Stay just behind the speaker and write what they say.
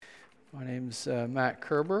My name's Matt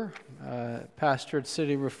Koerber, pastor at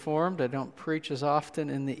City Reformed. I don't preach as often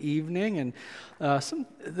in the evening, and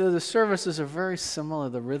the services are very similar.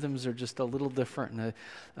 The rhythms are just a little different. And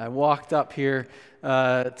I walked up here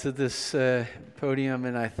to this podium,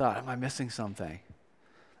 and I thought, am I missing something?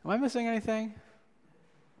 Am I missing anything?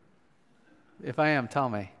 If I am, tell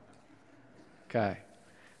me. Okay.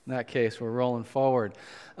 In that case, we're rolling forward.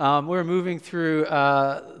 We're moving through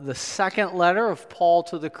the second letter of Paul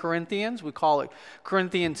to the Corinthians. We call it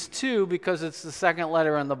Corinthians 2 because it's the second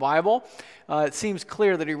letter in the Bible. It seems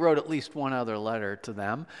clear that he wrote at least one other letter to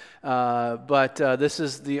them. But this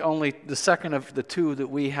is the second of the two that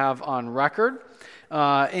we have on record.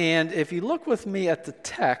 And if you look with me at the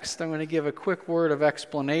text, I'm going to give a quick word of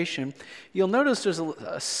explanation. You'll notice there's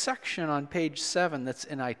a section on page 7 that's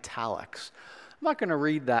in italics. I'm not going to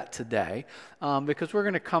read that today because we're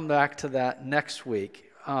going to come back to that next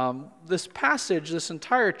week. This passage, this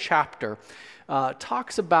entire chapter,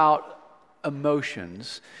 talks about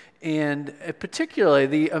emotions, and particularly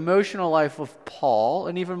the emotional life of Paul,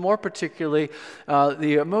 and even more particularly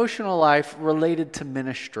the emotional life related to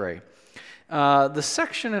ministry. The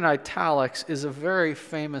section in italics is a very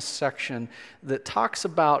famous section that talks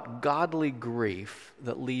about godly grief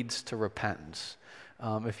that leads to repentance.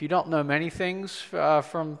 If you don't know many things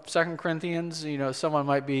from 2 Corinthians, someone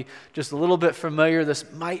might be just a little bit familiar.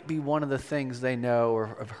 This might be one of the things they know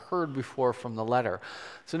or have heard before from the letter.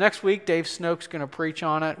 So next week, Dave Snoke's going to preach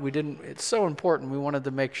on it. It's so important, we wanted to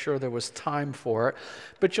make sure there was time for it.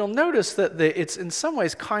 But you'll notice that it's in some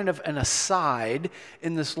ways kind of an aside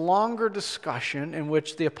in this longer discussion in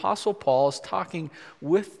which the Apostle Paul is talking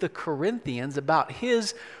with the Corinthians about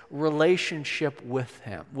his relationship with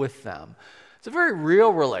them. It's a very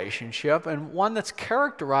real relationship and one that's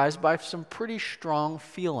characterized by some pretty strong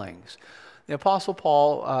feelings. The Apostle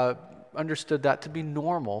Paul understood that to be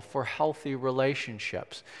normal for healthy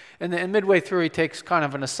relationships. And midway through, he takes kind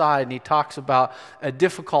of an aside and he talks about a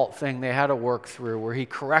difficult thing they had to work through where he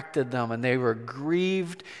corrected them and they were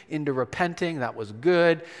grieved into repenting. That was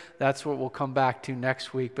good. That's what we'll come back to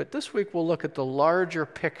next week. But this week, we'll look at the larger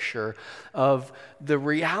picture of the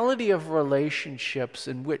reality of relationships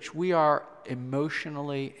in which we are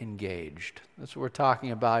emotionally engaged. That's what we're talking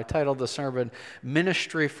about. I titled the sermon,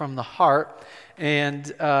 Ministry from the Heart. And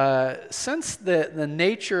since the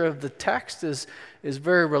nature of the text is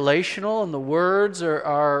very relational and the words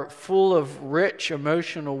are full of rich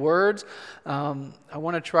emotional words, I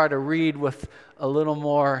want to try to read with a little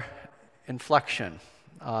more inflection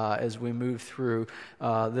as we move through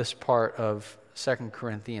this part of 2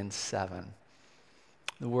 Corinthians 7.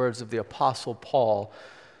 The words of the Apostle Paul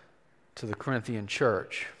to the Corinthian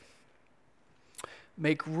church.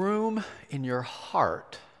 Make room in your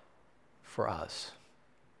heart for us.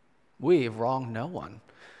 We have wronged no one.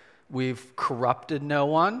 We've corrupted no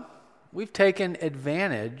one. We've taken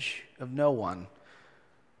advantage of no one.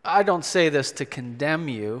 I don't say this to condemn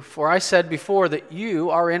you, for I said before that you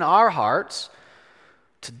are in our hearts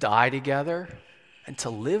to die together and to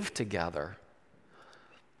live together.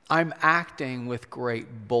 I'm acting with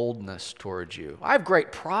great boldness towards you. I have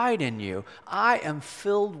great pride in you. I am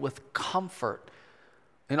filled with comfort.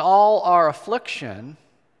 In all our affliction,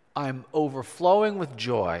 I'm overflowing with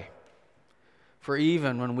joy. For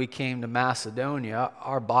even when we came to Macedonia,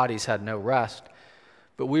 our bodies had no rest,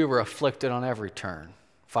 but we were afflicted on every turn,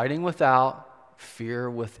 fighting without, fear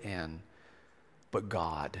within. But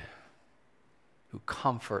God, who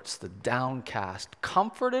comforts the downcast,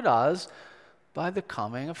 comforted us by the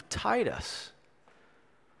coming of Titus.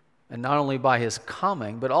 And not only by his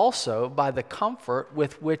coming, but also by the comfort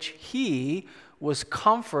with which he was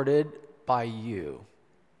comforted by you.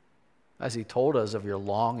 As he told us of your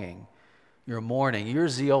longing, your mourning, your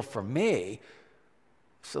zeal for me,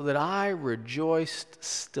 so that I rejoiced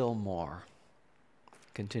still more.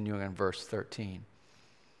 Continuing in verse 13.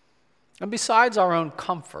 And besides our own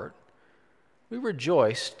comfort, we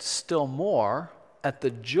rejoiced still more at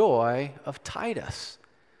the joy of Titus,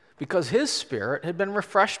 because his spirit had been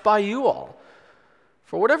refreshed by you all.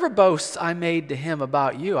 For whatever boasts I made to him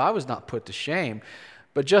about you, I was not put to shame.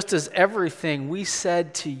 But just as everything we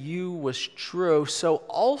said to you was true, so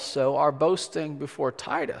also our boasting before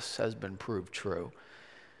Titus has been proved true.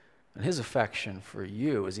 And his affection for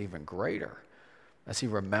you is even greater, as he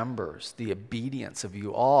remembers the obedience of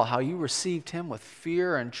you all, how you received him with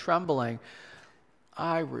fear and trembling.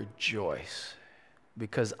 I rejoice,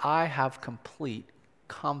 because I have complete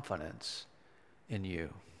confidence in you.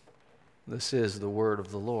 This is the word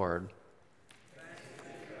of the Lord.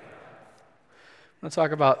 I'm going to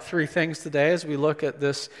talk about three things today as we look at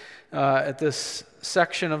this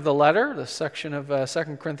section of the letter, this section of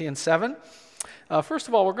 2 Corinthians 7. First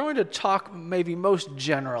of all, we're going to talk maybe most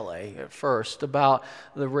generally at first about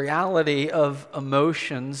the reality of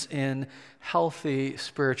emotions in healthy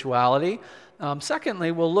spirituality.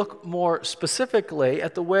 Secondly, we'll look more specifically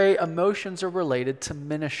at the way emotions are related to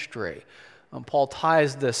ministry. Paul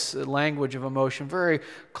ties this language of emotion very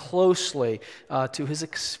closely to his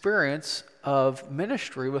experience of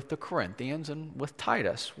ministry with the Corinthians and with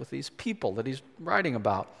Titus, with these people that he's writing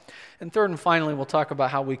about. And third and finally, we'll talk about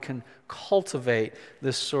how we can cultivate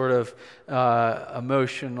this sort of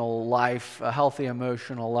emotional life, a healthy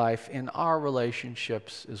emotional life in our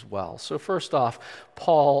relationships as well. So first off,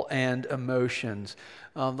 Paul and emotions.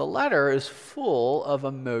 The letter is full of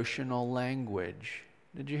emotional language.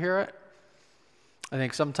 Did you hear it? I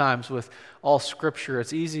think sometimes with all Scripture,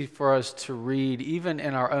 it's easy for us to read, even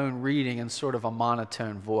in our own reading, in sort of a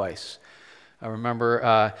monotone voice. I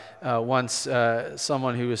remember once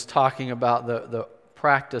someone who was talking about the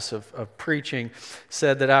practice of preaching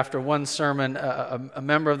said that after one sermon, a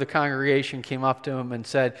member of the congregation came up to him and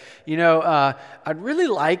said, I'd really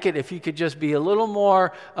like it if you could just be a little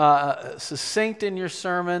more succinct in your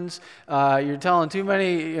sermons. You're telling too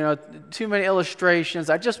many illustrations.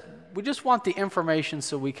 We just want the information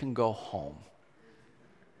so we can go home.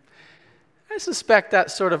 I suspect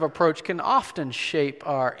that sort of approach can often shape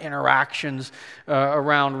our interactions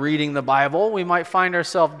around reading the Bible. We might find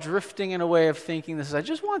ourselves drifting in a way of thinking this is, I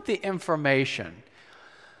just want the information.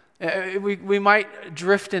 We might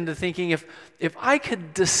drift into thinking if I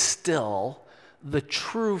could distill the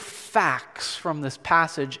true facts from this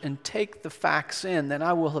passage and take the facts in, then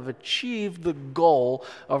I will have achieved the goal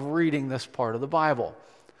of reading this part of the Bible.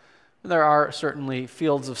 There are certainly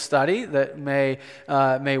fields of study that may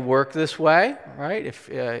work this way, right?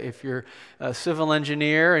 If you're a civil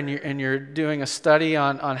engineer and you're doing a study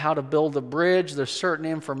on how to build a bridge, there's certain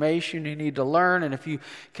information you need to learn, and if you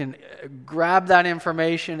can grab that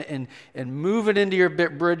information and move it into your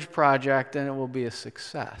bridge project, then it will be a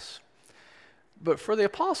success. But for the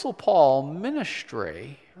Apostle Paul,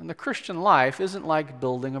 ministry and the Christian life isn't like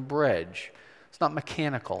building a bridge. It's not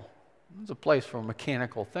mechanical. There's a place for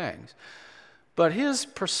mechanical things. But his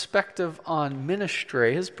perspective on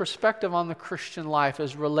ministry, his perspective on the Christian life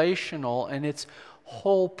is relational and it's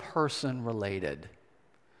whole person related.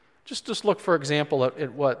 Just look, for example,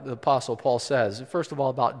 at what the Apostle Paul says. First of all,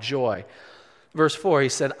 about joy. Verse 4, he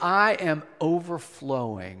said, I am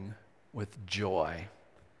overflowing with joy.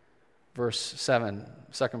 Verse 7,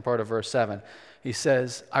 second part of verse 7, he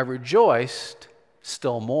says, I rejoiced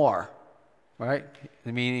still more. Right?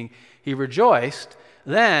 Meaning he rejoiced,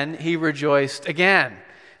 then he rejoiced again.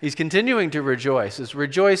 He's continuing to rejoice. It's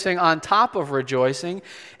rejoicing on top of rejoicing.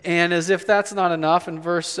 And as if that's not enough, in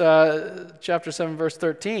chapter 7, verse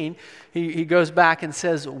 13, he goes back and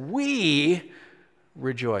says, we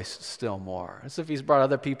rejoiced still more. As if he's brought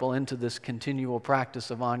other people into this continual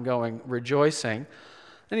practice of ongoing rejoicing.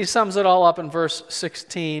 Then he sums it all up in verse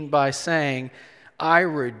 16 by saying, I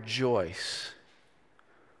rejoice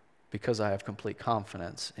because I have complete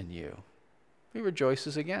confidence in you. He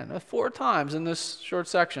rejoices again. 4 times in this short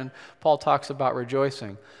section, Paul talks about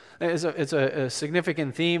rejoicing. It's a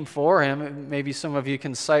significant theme for him. Maybe some of you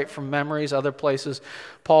can cite from memories, other places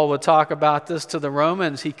Paul would talk about this. To the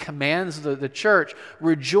Romans, he commands the church,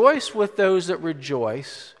 rejoice with those that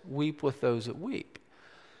rejoice, weep with those that weep.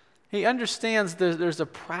 He understands there's a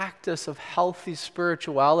practice of healthy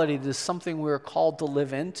spirituality. There's something we're called to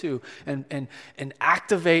live into and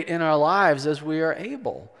activate in our lives as we are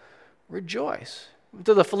able. Rejoice.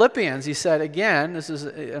 To the Philippians, he said again, this is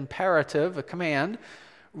an imperative, a command,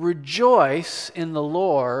 rejoice in the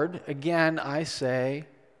Lord. Again, I say,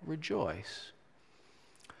 rejoice.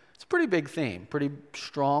 It's a pretty big theme, pretty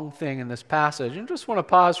strong thing in this passage. And just want to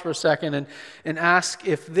pause for a second and ask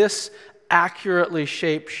if this accurately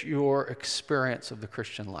shapes your experience of the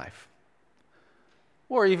Christian life,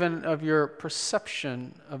 or even of your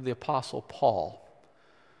perception of the Apostle Paul.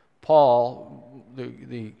 Paul,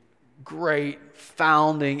 the great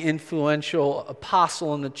founding, influential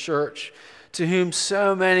apostle in the church, to whom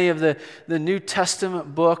so many of the New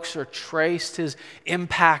Testament books are traced, his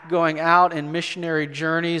impact going out in missionary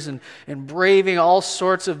journeys and braving all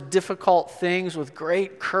sorts of difficult things with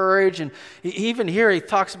great courage. And even here he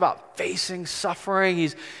talks about facing suffering.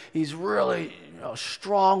 He's really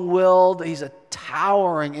strong-willed. He's a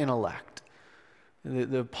towering intellect.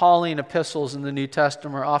 The Pauline epistles in the New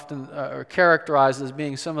Testament are often characterized as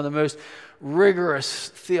being some of the most rigorous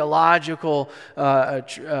theological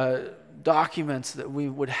documents that we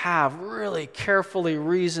would have really carefully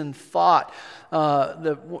reasoned thought.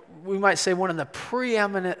 We might say one of the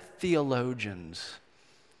preeminent theologians.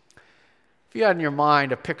 If you had in your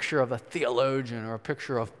mind a picture of a theologian or a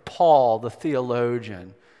picture of Paul, the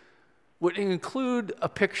theologian, would it include a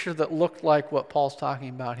picture that looked like what Paul's talking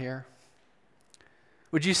about here?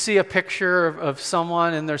 Would you see a picture of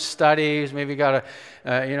someone in their studies, maybe got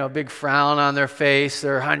a big frown on their face,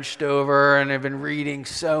 they're hunched over and they've been reading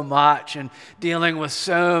so much and dealing with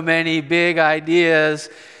so many big ideas?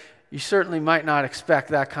 You certainly might not expect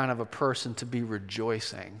that kind of a person to be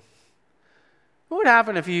rejoicing. What would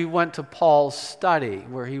happen if you went to Paul's study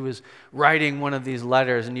where he was writing one of these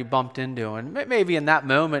letters and you bumped into him? Maybe in that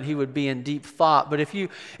moment he would be in deep thought, but if you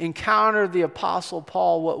encountered the Apostle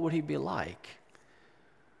Paul, what would he be like?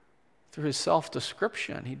 Through his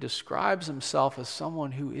self-description, he describes himself as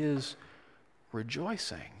someone who is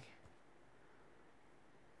rejoicing.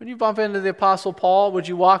 When you bump into the Apostle Paul, would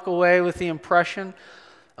you walk away with the impression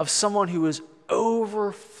of someone who is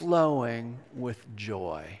overflowing with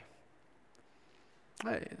joy?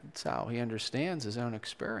 That's how he understands his own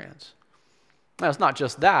experience. Now, it's not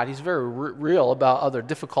just that. He's very real about other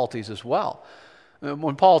difficulties as well.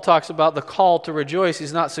 When Paul talks about the call to rejoice,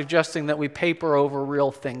 he's not suggesting that we paper over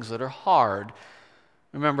real things that are hard.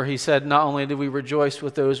 Remember, he said, not only do we rejoice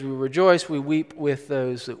with those who rejoice, we weep with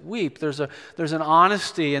those that weep. There's an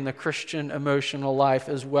honesty in the Christian emotional life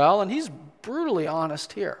as well, and he's brutally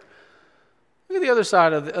honest here. Look at the other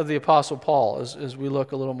side of the Apostle Paul as we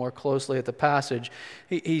look a little more closely at the passage.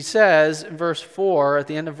 He says in verse 4, at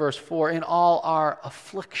the end of verse 4, in all our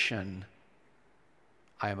affliction,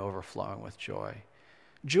 I am overflowing with joy.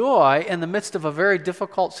 Joy in the midst of a very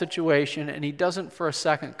difficult situation, and he doesn't for a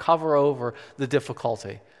second cover over the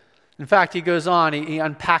difficulty. In fact, he goes on, he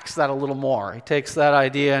unpacks that a little more. He takes that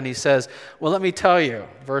idea and he says, well, let me tell you,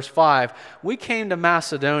 verse 5, we came to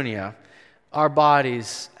Macedonia, our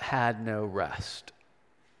bodies had no rest.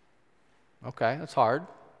 Okay, that's hard.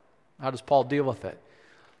 How does Paul deal with it?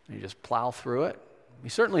 You just plow through it? He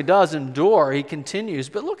certainly does endure, he continues,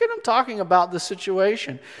 but look at him talking about the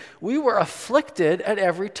situation. We were afflicted at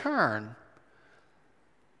every turn.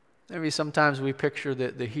 Maybe sometimes we picture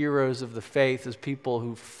the heroes of the faith as people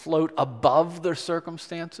who float above their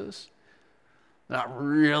circumstances, not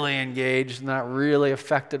really engaged, not really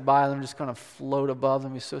affected by them, just kind of float above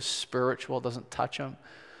them. He's so spiritual, it doesn't touch him.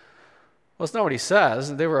 Well, that's not what he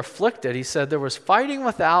says. They were afflicted. He said there was fighting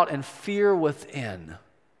without and fear within.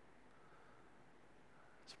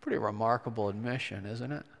 Pretty remarkable admission,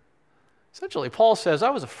 isn't it? Essentially, Paul says, I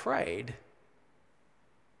was afraid.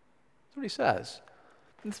 That's what he says.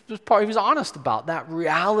 He was honest about that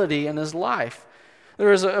reality in his life.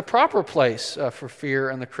 There is a proper place for fear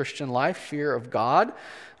in the Christian life, fear of God,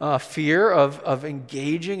 fear of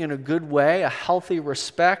engaging in a good way, a healthy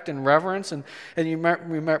respect and reverence. And you might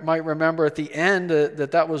remember at the end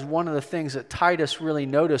that was one of the things that Titus really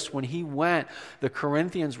noticed when he went. The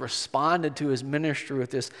Corinthians responded to his ministry with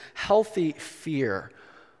this healthy fear.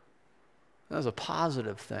 That was a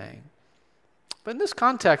positive thing. But in this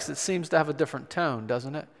context, it seems to have a different tone,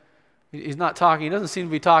 doesn't it? He doesn't seem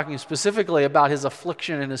to be talking specifically about his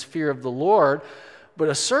affliction and his fear of the Lord, but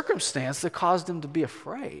a circumstance that caused him to be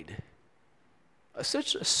afraid.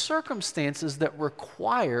 Such circumstances that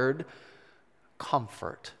required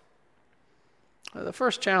comfort. The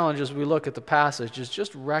first challenge as we look at the passage is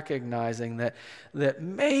just recognizing that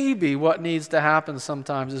maybe what needs to happen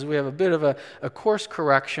sometimes is we have a bit of a course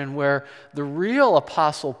correction where the real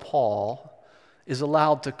Apostle Paul is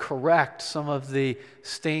allowed to correct some of the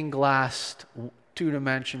stained glass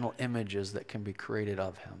two-dimensional images that can be created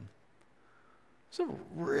of him. It's a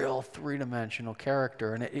real three-dimensional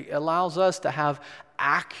character, and it allows us to have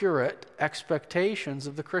accurate expectations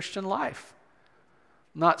of the Christian life.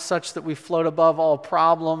 Not such that we float above all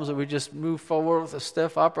problems, or we just move forward with a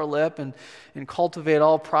stiff upper lip and cultivate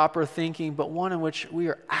all proper thinking, but one in which we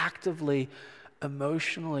are actively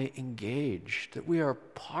emotionally engaged, that we are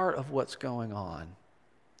part of what's going on.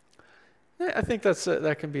 I think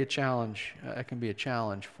that can be a challenge. That can be a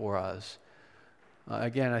challenge for us.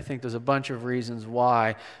 Again, I think there's a bunch of reasons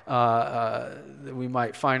why that we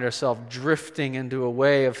might find ourselves drifting into a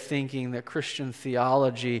way of thinking that Christian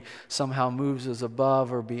theology somehow moves us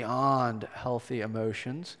above or beyond healthy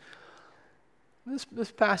emotions. This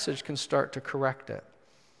passage can start to correct it.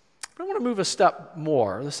 But I want to move a step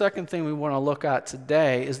more. The second thing we want to look at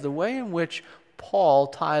today is the way in which Paul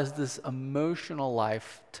ties this emotional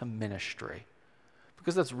life to ministry,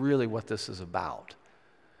 because that's really what this is about.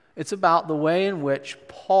 It's about the way in which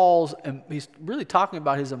he's really talking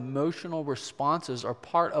about his emotional responses are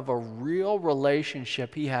part of a real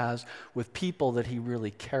relationship he has with people that he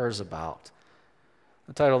really cares about.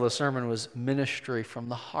 The title of the sermon was Ministry from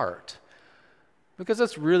the Heart, because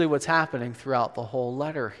that's really what's happening throughout the whole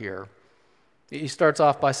letter here. He starts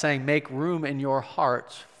off by saying, make room in your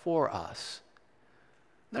hearts for us.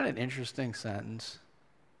 Isn't that an interesting sentence?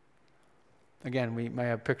 Again, we may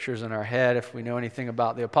have pictures in our head. If we know anything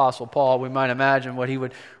about the Apostle Paul, we might imagine what he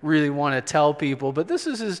would really want to tell people. But this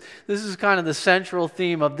is kind of the central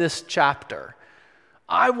theme of this chapter.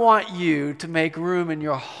 I want you to make room in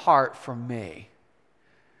your heart for me.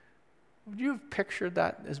 Would you have pictured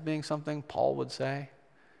that as being something Paul would say?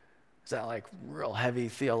 Is that like real heavy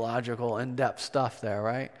theological, in-depth stuff there,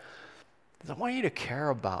 right? I want you to care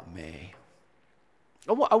about me.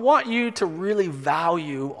 I want you to really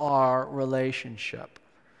value our relationship.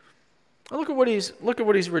 Look at what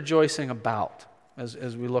he's rejoicing about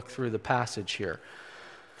as we look through the passage here.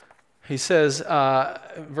 He says,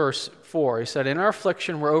 verse 4, he said, in our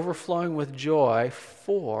affliction we're overflowing with joy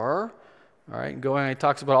for, all right, he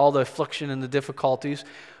talks about all the affliction and the difficulties.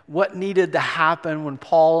 What needed to happen when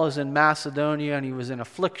Paul was in Macedonia and he was in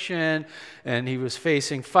affliction and he was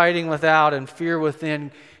facing fighting without and fear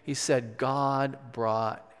within? He said, God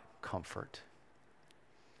brought comfort.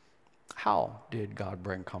 How did God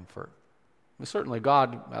bring comfort? Well, certainly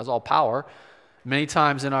God has all power. Many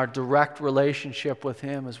times in our direct relationship with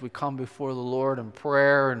Him, as we come before the Lord in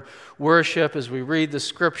prayer and worship, as we read the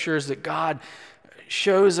Scriptures, that God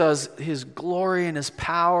shows us His glory and His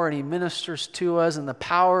power, and He ministers to us, and the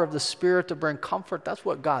power of the Spirit to bring comfort. That's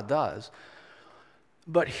what God does.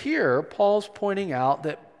 But here, Paul's pointing out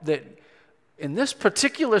that in this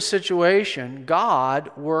particular situation,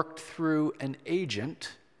 God worked through an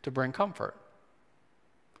agent to bring comfort.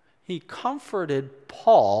 He comforted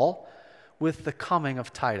Paul with the coming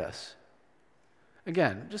of Titus.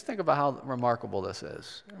 Again, just think about how remarkable this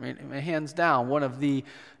is. I mean, hands down, one of the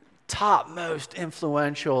top most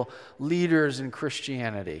influential leaders in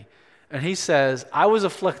Christianity. And he says, I was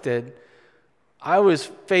afflicted, I was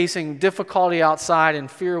facing difficulty outside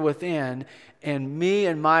and fear within, and me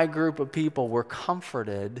and my group of people were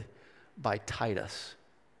comforted by Titus.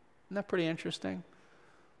 Isn't that pretty interesting?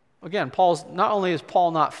 Again, not only is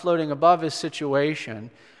Paul not floating above his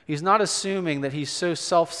situation, he's not assuming that he's so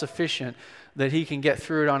self-sufficient that he can get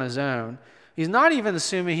through it on his own. He's not even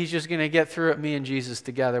assuming he's just going to get through it, me and Jesus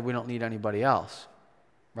together. We don't need anybody else,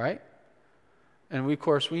 right? And of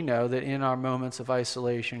course, we know that in our moments of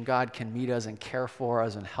isolation, God can meet us and care for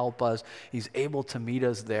us and help us. He's able to meet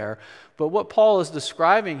us there. But what Paul is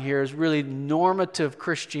describing here is really normative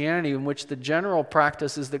Christianity, in which the general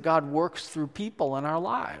practice is that God works through people in our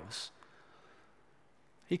lives.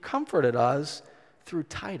 He comforted us through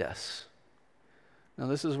Titus. Now,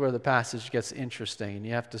 this is where the passage gets interesting, and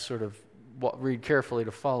you have to sort of read carefully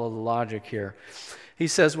to follow the logic here. He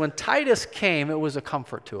says, when Titus came, it was a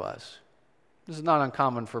comfort to us. This is not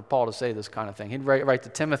uncommon for Paul to say this kind of thing. He'd write to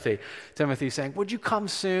Timothy. Timothy saying, would you come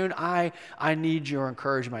soon? I need your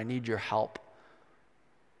encouragement. I need your help.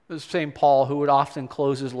 The same Paul who would often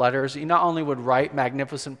close his letters. He not only would write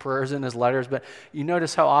magnificent prayers in his letters, but you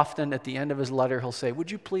notice how often at the end of his letter he'll say,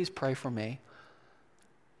 would you please pray for me?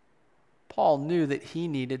 Paul knew that he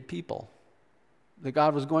needed people, that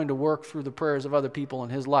God was going to work through the prayers of other people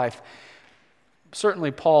in his life.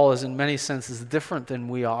 Certainly Paul is in many senses different than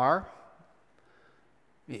we are.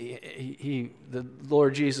 The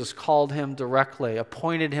Lord Jesus called him directly,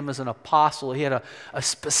 appointed him as an apostle. He had a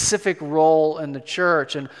specific role in the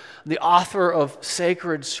church, and the author of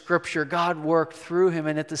sacred scripture, God worked through him,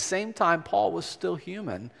 and at the same time, Paul was still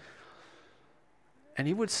human. And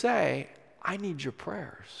he would say, I need your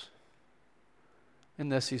prayers. In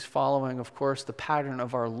this, he's following, of course, the pattern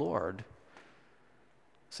of our Lord.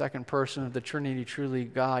 Second person of the Trinity, truly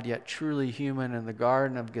God, yet truly human. In the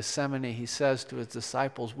Garden of Gethsemane, he says to his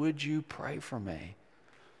disciples, would you pray for me?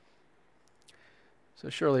 So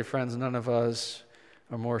surely, friends, none of us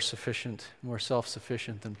are more self-sufficient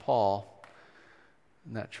than Paul.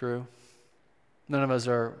 Isn't that true? None of us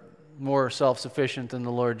are more self-sufficient than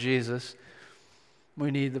the Lord Jesus. We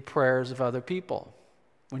need the prayers of other people.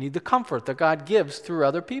 We need the comfort that God gives through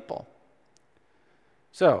other people.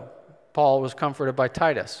 So, Paul was comforted by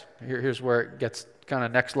Titus. Here's where it gets kind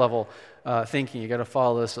of next level thinking. You got to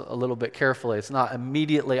follow this a little bit carefully. It's not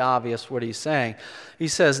immediately obvious what he's saying. He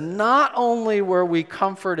says, not only were we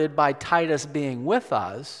comforted by Titus being with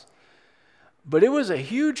us, but it was a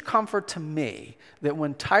huge comfort to me that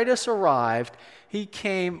when Titus arrived, he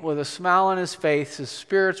came with a smile on his face. His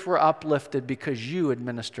spirits were uplifted because you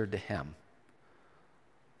administered to him.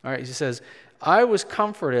 All right, he says, I was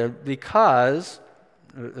comforted because,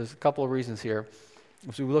 there's a couple of reasons here.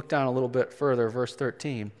 As we look down a little bit further, verse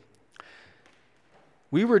 13,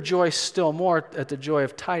 we rejoice still more at the joy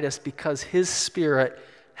of Titus because his spirit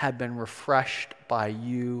had been refreshed by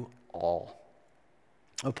you all.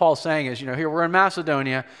 What Paul's saying is, here we're in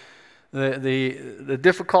Macedonia. The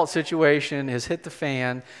difficult situation has hit the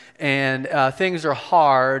fan, and things are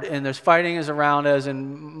hard, and there's fighting is around us,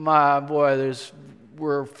 and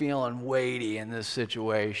we're feeling weighty in this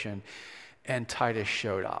situation. And Titus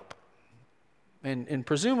showed up. And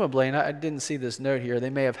presumably, and I didn't see this note here, they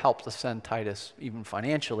may have helped to send Titus even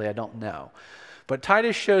financially, I don't know. But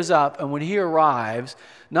Titus shows up, and when he arrives,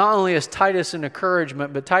 not only is Titus an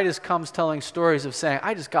encouragement, but Titus comes telling stories of saying,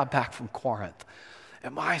 I just got back from Corinth,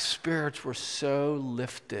 and my spirits were so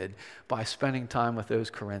lifted by spending time with those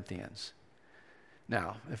Corinthians.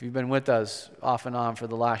 Now, if you've been with us off and on for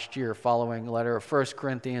the last year following the letter of 1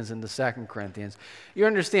 Corinthians and the 2 Corinthians, you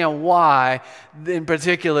understand why, in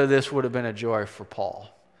particular, this would have been a joy for Paul.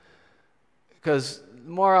 Because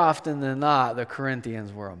more often than not, the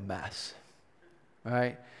Corinthians were a mess,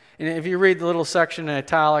 right? And if you read the little section in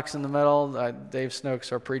italics in the middle, Dave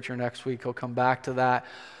Snokes, our preacher next week, he'll come back to that.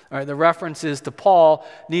 All right, the reference is to Paul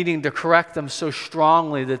needing to correct them so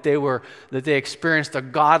strongly that they experienced a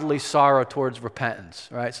godly sorrow towards repentance.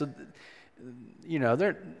 Right, so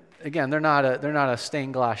they're not a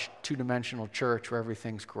stained glass two-dimensional church where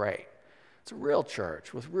everything's great. It's a real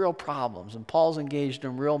church with real problems, and Paul's engaged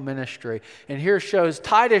in real ministry. And here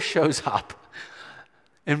Titus shows up,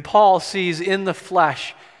 and Paul sees in the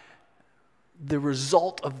flesh the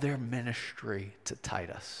result of their ministry to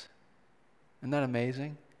Titus. Isn't that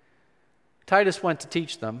amazing? Titus went to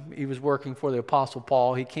teach them. He was working for the Apostle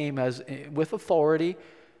Paul. He came with authority.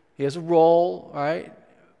 He has a role, right?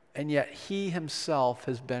 And yet he himself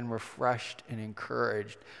has been refreshed and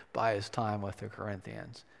encouraged by his time with the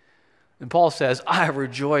Corinthians. And Paul says, I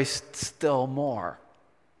rejoiced still more.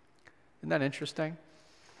 Isn't that interesting?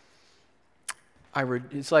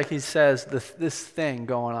 It's like he says this thing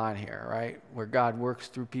going on here, right? Where God works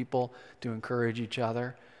through people to encourage each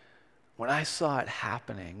other. When I saw it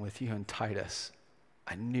happening with you and Titus,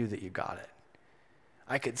 I knew that you got it.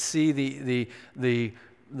 I could see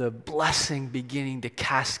the blessing beginning to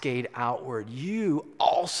cascade outward. You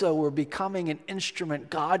also were becoming an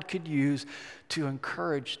instrument God could use to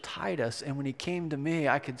encourage Titus. And when he came to me,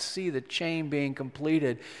 I could see the chain being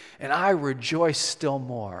completed, and I rejoiced still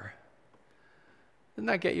more. Didn't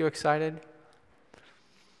that get you excited?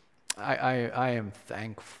 I am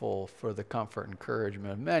thankful for the comfort and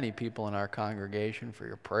encouragement of many people in our congregation, for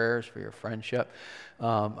your prayers, for your friendship.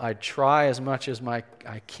 I try as much as I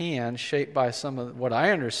can, shaped by some of what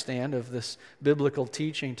I understand of this biblical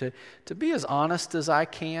teaching, to be as honest as I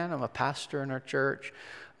can. I'm a pastor in our church.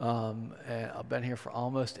 And I've been here for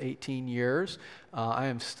almost 18 years. I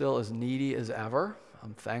am still as needy as ever.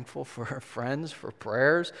 I'm thankful for friends, for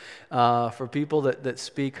prayers, for people that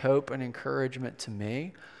speak hope and encouragement to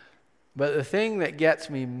me. But the thing that gets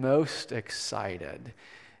me most excited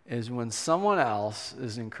is when someone else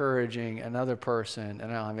is encouraging another person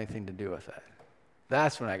and I don't have anything to do with it.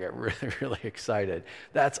 That's when I get really, really excited.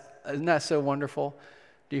 Isn't that so wonderful?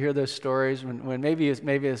 Do you hear those stories when maybe it's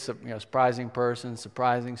a surprising person,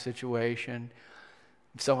 surprising situation,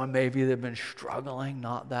 someone maybe they've been struggling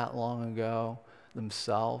not that long ago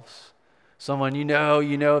themselves. Someone you know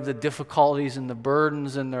of the difficulties and the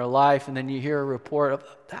burdens in their life, and then you hear a report of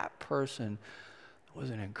that person was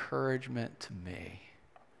an encouragement to me.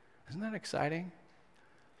 Isn't that exciting?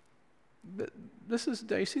 Do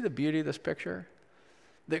you see the beauty of this picture?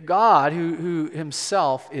 That God, who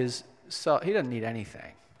himself is, he doesn't need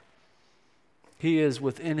anything. He is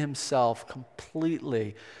within himself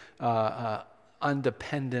completely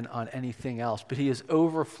undependent on anything else, but he is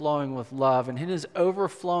overflowing with love, and in his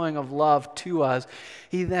overflowing of love to us,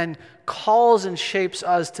 he then calls and shapes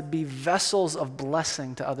us to be vessels of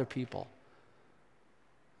blessing to other people.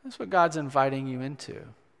 That's what God's inviting you into.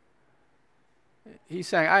 He's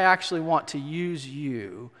saying, I actually want to use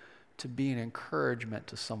you to be an encouragement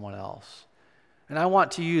to someone else, and I want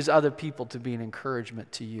to use other people to be an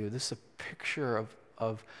encouragement to you. This is a picture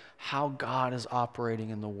of how God is operating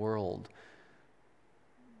in the world.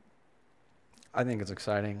 I think it's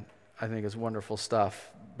exciting. I think it's wonderful stuff.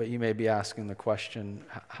 But you may be asking the question,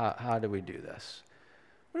 how do we do this?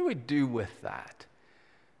 What do we do with that?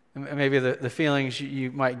 And maybe the feelings you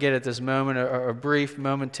might get at this moment are a brief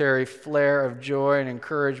momentary flare of joy and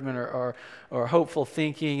encouragement or hopeful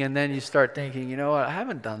thinking, and then you start thinking, you know what, I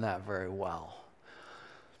haven't done that very well.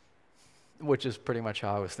 Which is pretty much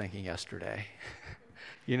how I was thinking yesterday.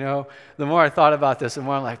 The more I thought about this, the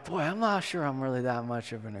more I'm like, boy, I'm not sure I'm really that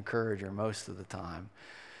much of an encourager most of the time.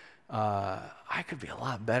 I could be a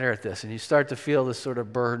lot better at this. And you start to feel this sort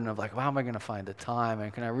of burden of like, well, how am I going to find the time?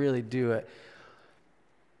 And can I really do it?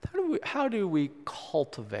 How do we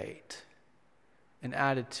cultivate an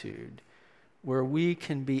attitude where we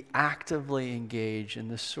can be actively engaged in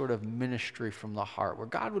this sort of ministry from the heart, where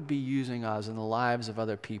God would be using us in the lives of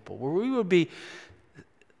other people, where we would be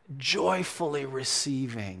joyfully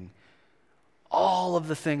receiving all of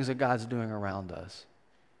the things that God's doing around us?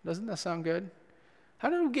 Doesn't that sound good?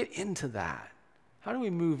 How do we get into that? How do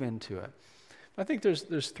we move into it? I think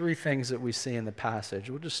there's three things that we see in the passage.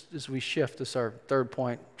 We'll just, as we shift, this is our third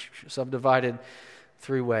point, subdivided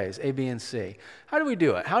 3 ways, A, B, and C. How do we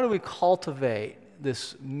do it? How do we cultivate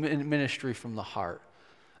this ministry from the heart?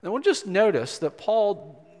 And we'll just notice that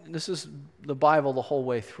Paul, this is the Bible the whole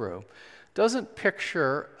way through, doesn't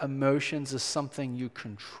picture emotions as something you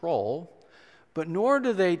control, but nor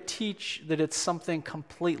do they teach that it's something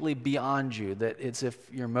completely beyond you, that it's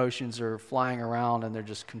if your emotions are flying around and they're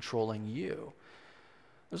just controlling you.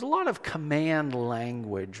 There's a lot of command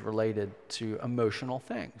language related to emotional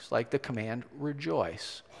things, like the command,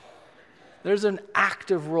 rejoice. There's an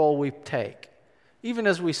active role we take, even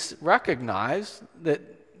as we recognize that,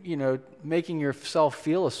 making yourself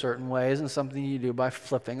feel a certain way isn't something you do by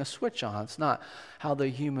flipping a switch on. It's not how the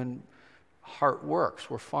human heart works.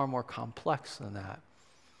 We're far more complex than that.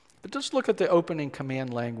 But just look at the opening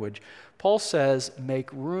command language. Paul says, make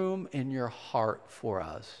room in your heart for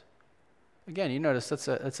us. Again, you notice that's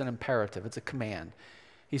an imperative. It's a command.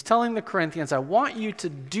 He's telling the Corinthians, I want you to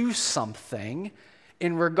do something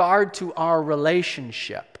in regard to our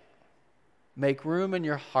relationship. Make room in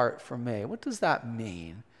your heart for me. What does that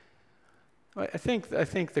mean? I think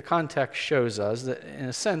the context shows us that, in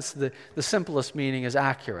a sense, the simplest meaning is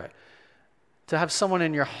accurate. To have someone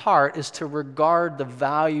in your heart is to regard the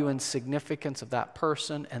value and significance of that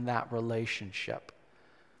person and that relationship.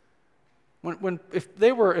 If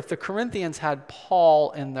the Corinthians had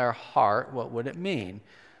Paul in their heart, what would it mean?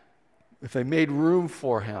 If they made room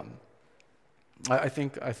for him, I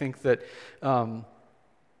think that the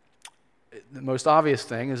most obvious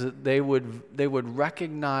thing is that they would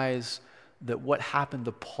recognize that what happened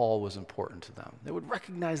to Paul was important to them. They would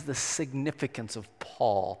recognize the significance of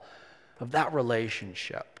Paul, of that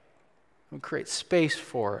relationship. They would create space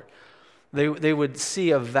for it. They would see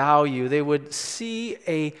a value. They would see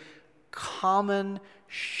a common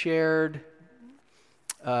shared,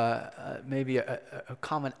 maybe a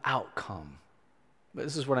common outcome. But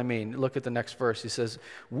this is what I mean. Look at the next verse. He says,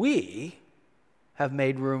 we have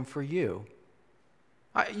made room for you.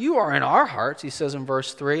 You are in our hearts, he says in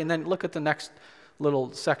verse 3. And then look at the next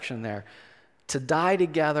little section there. To die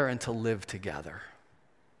together and to live together.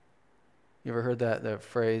 You ever heard that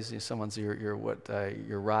phrase? Someone's your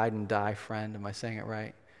ride and die friend. Am I saying it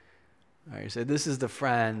right? All right, you say, this is the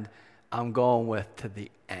friend I'm going with to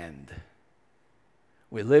the end.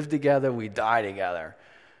 We live together, we die together.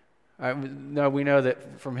 All right, we know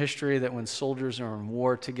that from history that when soldiers are in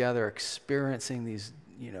war together, experiencing these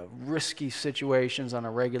risky situations on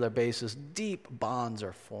a regular basis, deep bonds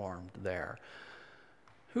are formed there.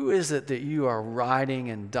 Who is it that you are riding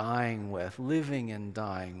and dying with, living and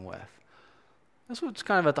dying with? That's what's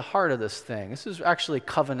kind of at the heart of this thing. This is actually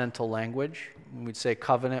covenantal language. When we'd say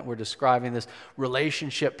covenant, we're describing this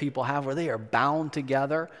relationship people have where they are bound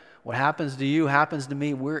together. What happens to you happens to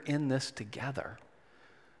me. We're in this together.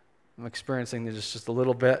 I'm experiencing this just a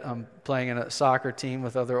little bit. I'm playing in a soccer team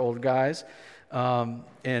with other old guys. And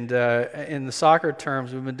in the soccer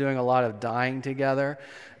terms, we've been doing a lot of dying together.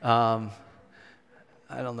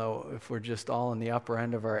 I don't know if we're just all in the upper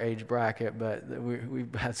end of our age bracket, but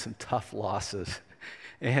we've had some tough losses.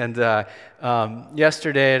 And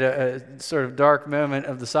yesterday, at a sort of dark moment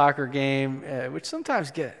of the soccer game, which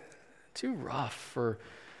sometimes get too rough for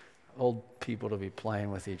old people to be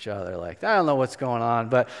playing with each other. Like, I don't know what's going on,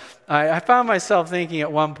 but I found myself thinking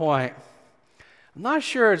at one point, I'm not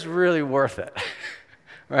sure it's really worth it,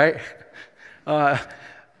 right? I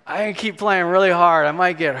can keep playing really hard. I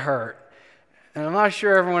might get hurt. And I'm not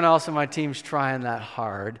sure everyone else in my team's trying that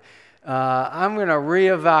hard. I'm going to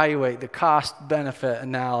reevaluate the cost-benefit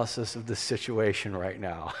analysis of this situation right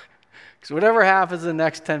now. Because whatever happens in the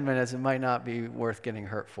next 10 minutes, it might not be worth getting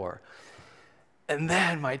hurt for. And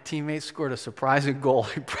then my teammates scored a surprising goal.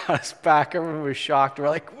 He brought us back. Everyone was shocked. We're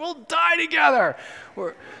like, we'll die together.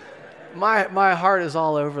 My heart is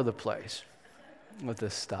all over the place with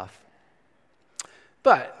this stuff.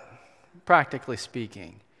 But practically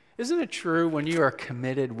speaking, isn't it true when you are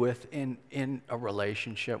committed in a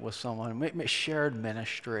relationship with someone, shared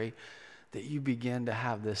ministry, that you begin to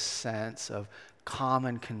have this sense of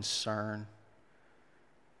common concern.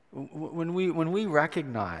 When we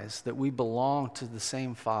recognize that we belong to the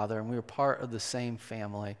same Father and we're part of the same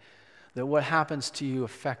family, that what happens to you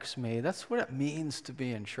affects me, that's what it means to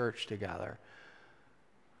be in church together.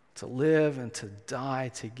 To live and to die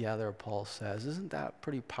together, Paul says. Isn't that a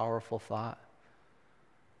pretty powerful thought?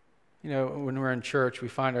 You know, when we're in church, we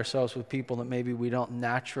find ourselves with people that maybe we don't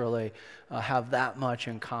naturally have that much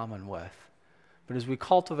in common with. But as we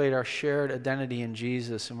cultivate our shared identity in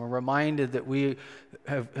Jesus, and we're reminded that we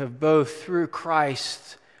have both through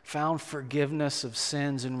Christ found forgiveness of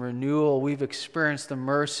sins and renewal, we've experienced the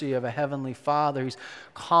mercy of a heavenly Father. He's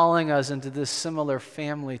calling us into this similar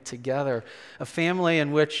family together, a family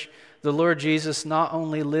in which the Lord Jesus not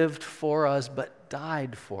only lived for us, but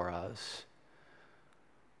died for us.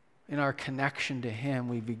 In our connection to Him,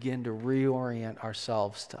 we begin to reorient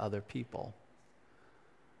ourselves to other people.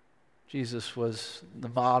 Jesus was the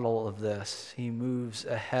model of this. He moves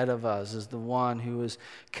ahead of us as the one who is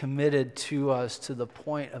committed to us to the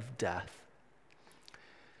point of death.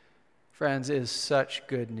 Friends, it is such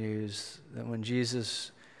good news that when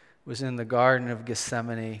Jesus was in the Garden of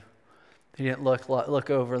Gethsemane, He didn't look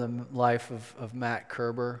over the life of Matt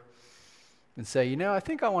Koerber and say, you know, I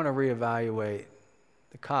think I want to reevaluate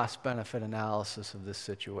the cost-benefit analysis of this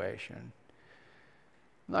situation.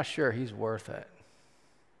 I'm not sure he's worth it.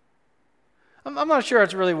 I'm not sure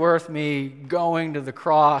it's really worth me going to the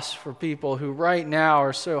cross for people who right now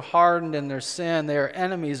are so hardened in their sin. They are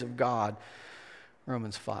enemies of God.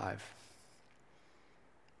 Romans 5.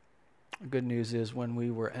 The good news is when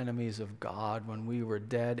we were enemies of God, when we were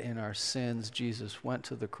dead in our sins, Jesus went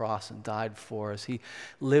to the cross and died for us. He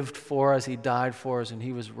lived for us, He died for us, and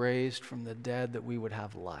He was raised from the dead that we would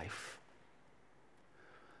have life.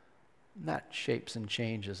 And that shapes and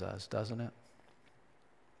changes us, doesn't it?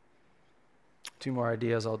 Two more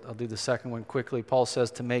ideas. I'll do the second one quickly. Paul says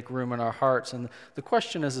to make room in our hearts. And the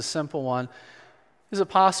question is a simple one. Is it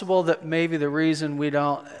possible that maybe the reason we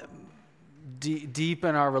don't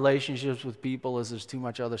deepen our relationships with people is there's too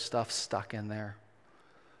much other stuff stuck in there?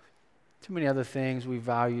 Too many other things we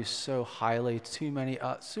value so highly. Too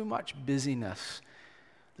much busyness.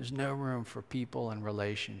 There's no room for people and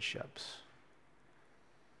relationships.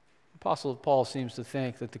 Apostle Paul seems to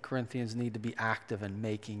think that the Corinthians need to be active in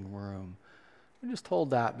making room. I just hold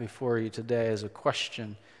that before you today as a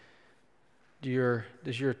question.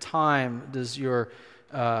 Does your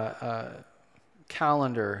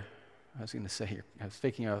calendar, I was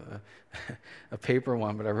thinking of a paper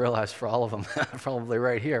one, but I realized for all of them, probably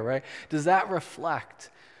right here, right? Does that reflect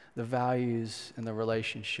the values and the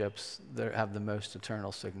relationships that have the most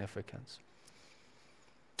eternal significance?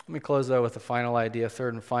 Let me close, though, with the final idea,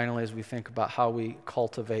 third and finally, as we think about how we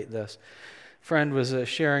cultivate this. Friend was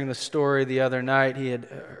sharing the story the other night. He had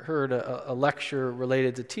heard a lecture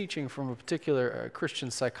related to teaching from a particular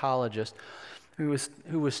Christian psychologist who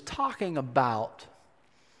was talking about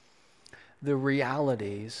the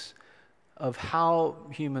realities of how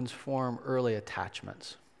humans form early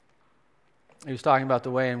attachments. He was talking about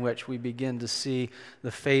the way in which we begin to see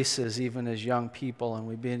the faces even as young people, and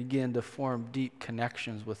we begin to form deep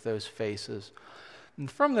connections with those faces.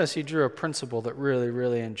 And from this, he drew a principle that really,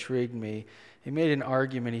 really intrigued me. He made an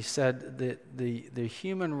argument. He said that the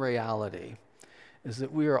human reality is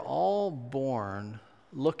that we are all born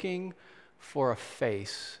looking for a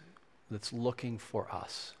face that's looking for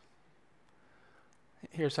us.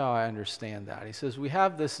 Here's how I understand that. He says we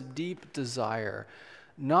have this deep desire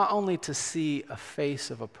not only to see a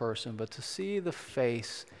face of a person, but to see the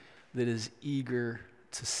face that is eager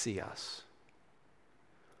to see us.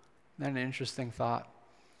 Isn't that an interesting thought?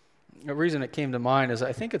 The reason it came to mind is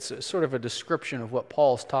I think it's sort of a description of what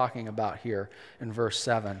Paul's talking about here in verse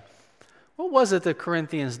 7. What was it the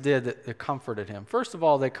Corinthians did that comforted him? First of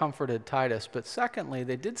all, they comforted Titus, but secondly,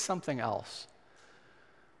 they did something else.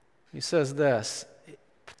 He says this,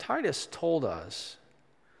 Titus told us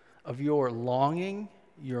of your longing,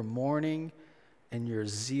 your mourning, and your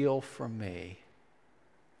zeal for me,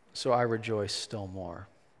 so I rejoice still more.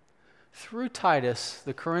 Through Titus,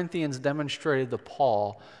 the Corinthians demonstrated to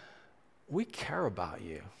Paul, we care about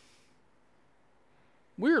you.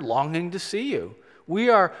 We're longing to see you. We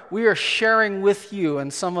are sharing with you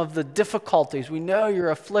in some of the difficulties. We know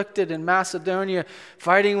you're afflicted in Macedonia,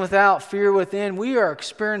 fighting without, fear within. We are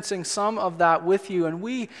experiencing some of that with you, and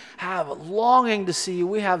we have longing to see you.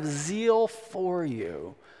 We have zeal for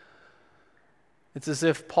you. It's as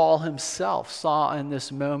if Paul himself saw in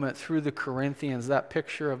this moment through the Corinthians that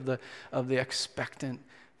picture of the expectant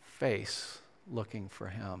face looking for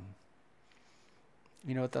him.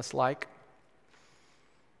 You know what that's like?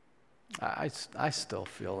 I still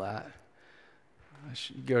feel that.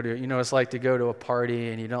 It's like to go to a party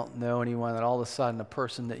and you don't know anyone, and all of a sudden a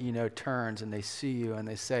person that you know turns and they see you and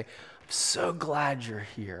they say, "I'm so glad you're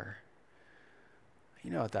here."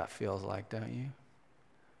 You know what that feels like, don't you?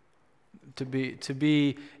 To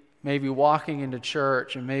be maybe walking into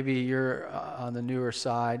church, and maybe you're on the newer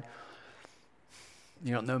side,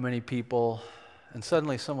 you don't know many people, and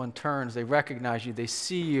suddenly someone turns, they recognize you, they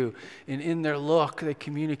see you, and in their look they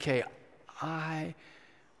communicate, "I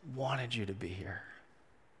wanted you to be here."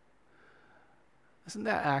 Isn't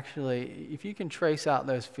that actually, if you can trace out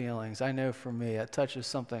those feelings, I know for me, it touches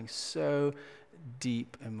something so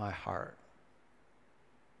deep in my heart.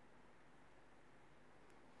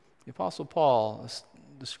 The Apostle Paul is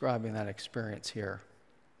describing that experience here.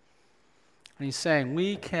 And he's saying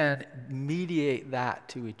we can mediate that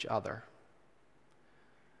to each other.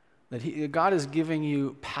 That God is giving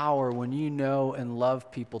you power when you know and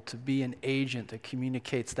love people to be an agent that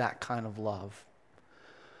communicates that kind of love.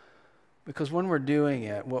 Because when we're doing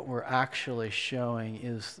it, what we're actually showing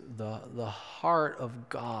is the heart of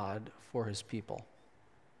God for his people.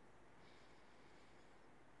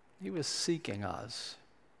 He was seeking us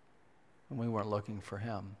when we weren't looking for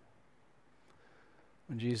him.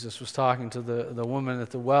 When Jesus was talking to the woman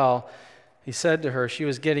at the well, he said to her, she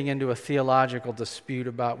was getting into a theological dispute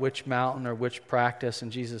about which mountain or which practice,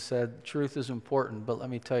 and Jesus said, truth is important, but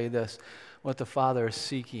let me tell you this, what the Father is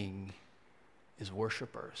seeking is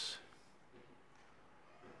worshipers.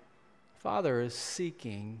 Father is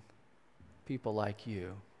seeking people like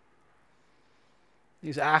you.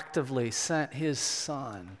 He's actively sent his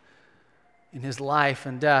Son in his life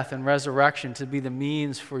and death and resurrection to be the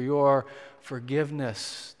means for your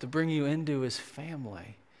forgiveness, to bring you into his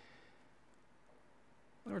family.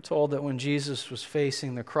 We're told that when Jesus was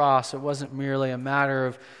facing the cross, it wasn't merely a matter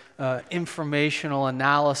of informational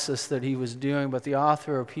analysis that he was doing, but the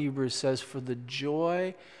author of Hebrews says, for the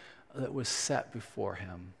joy that was set before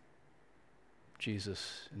him,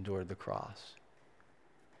 Jesus endured the cross.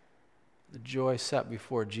 The joy set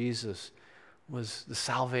before Jesus was the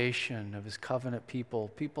salvation of his covenant people,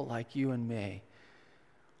 people like you and me.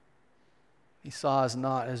 He saw us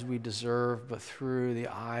not as we deserve, but through the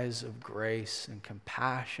eyes of grace and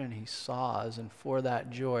compassion, he saw us, and for that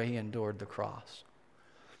joy, he endured the cross.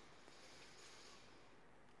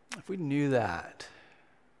 If we knew that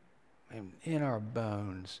in our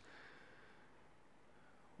bones,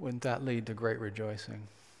 wouldn't that lead to great rejoicing?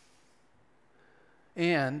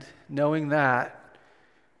 And knowing that,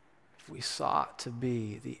 if we sought to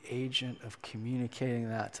be the agent of communicating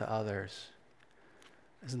that to others,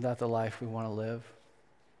 isn't that the life we want to live?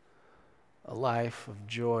 A life of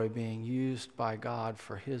joy, being used by God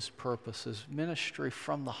for his purposes, ministry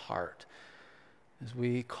from the heart, as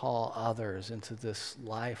we call others into this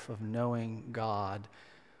life of knowing God,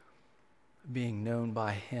 being known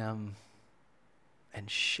by him, and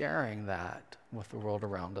sharing that with the world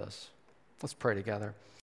around us. Let's pray together.